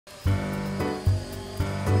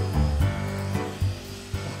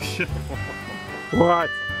What?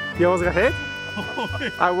 You almost got hit?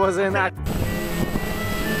 I wasn't at.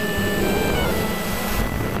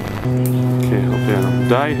 Okay, hopefully I don't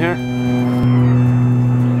die here.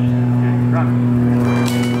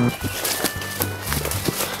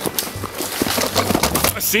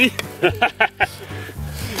 See?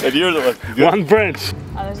 And you're the one. One branch.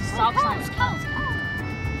 Oh, there's a stop sign.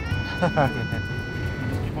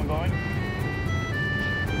 Keep on going.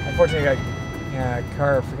 Unfortunately, I got a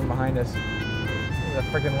car freaking behind us. It's a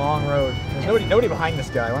freaking long road. There's nobody behind this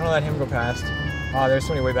guy. I want to let him go past. Oh, there's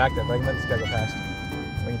somebody way back there, but I can let this guy go past.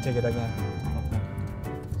 We can take it again.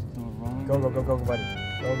 Go, go, go, go, buddy.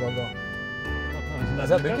 Go, go, go. Is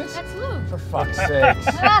that Lucas? That's Luke. For fuck's sakes.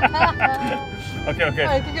 Okay, okay.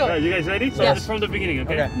 Alright, keep going. Alright, you guys ready? So Yes. from the beginning,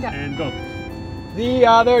 okay? Yeah. And go. The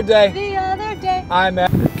other day. The other day. I met.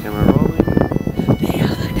 Camera rolling. The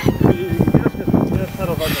other day. Just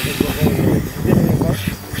pedal hard, like it's going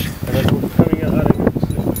and then we're coming out of it.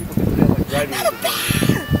 People can feel like driving with the car.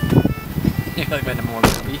 You're like the more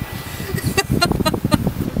movie.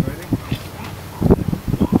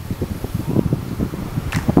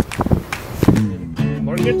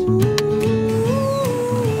 Mark it.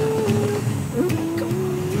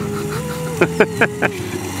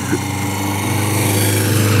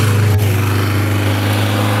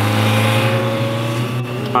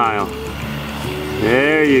 Smile.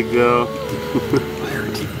 There you go.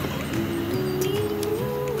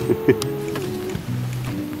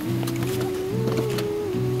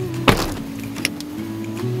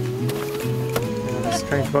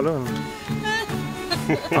 Strange balloon.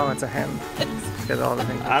 Oh, it's a hen. It's got all the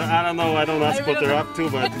things. I don't know. I don't ask what they're up to,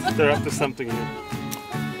 but they're up to something here.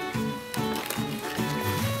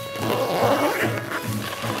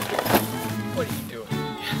 What are you doing?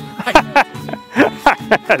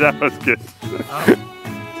 That was good.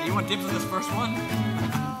 You want dibs on this first one?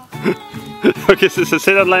 Okay, so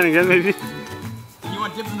say that line again, maybe. You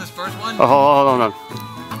want dibs on this first one? Oh, hold on.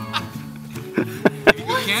 You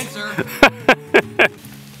can't, sir.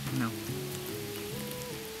 No.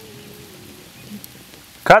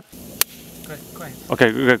 Cut. Quiet.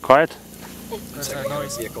 Okay, we get quiet. That's our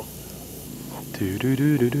noise vehicle.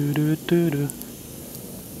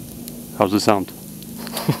 How's the sound?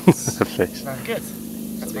 The face. Good.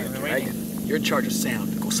 That's why we're waiting. You're in charge of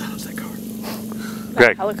sound. Go silence that car.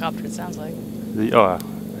 Greg. Helicopter, it sounds like. Oh, I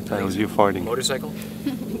thought it was you farting. Motorcycle?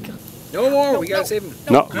 No more. We gotta save him.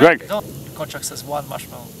 No, Greg. The contract says 1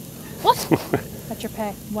 marshmallow What? That's your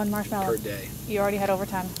pay. 1 marshmallow. per day. You already had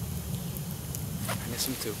overtime. I miss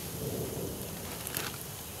him too.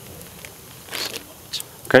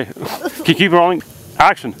 Okay, keep rolling.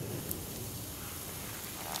 Action.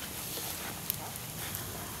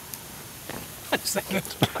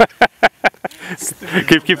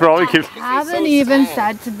 keep rolling. Keep. Haven't even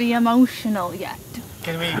said to be emotional yet.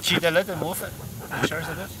 Can we cheat a little and move it? I'm sure it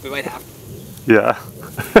is. We might have. Yeah.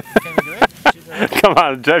 Can we do it? Cheat a little? Come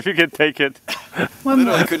on, Jeff, you can take it.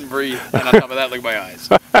 Literally couldn't breathe. And on top of that, look at my eyes.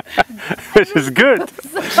 Which is good.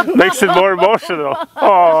 Makes it more emotional.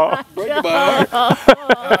 Oh. Break your bar. We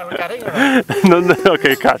got it. No, no.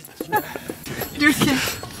 Okay, cut. You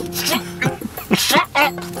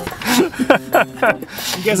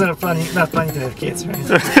guys are not planning to have kids,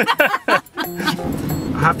 right?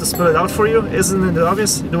 I have to spell it out for you. Isn't it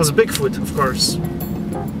obvious? It was Bigfoot, of course.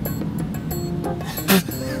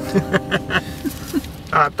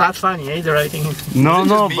 That's funny, eh? The writing. No,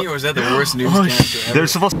 no. Me, or was that the worst newscaster ever? They're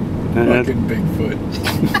supposed. Fucking Bigfoot.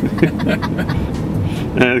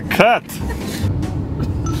 Cut.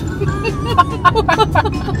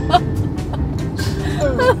 I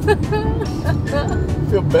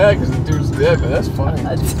feel bad because the dude's dead, but that's fine.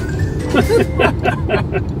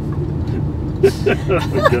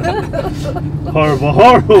 Horrible,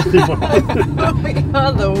 horrible people. We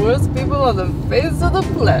are the worst people on the face of the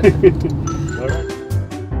planet. All right.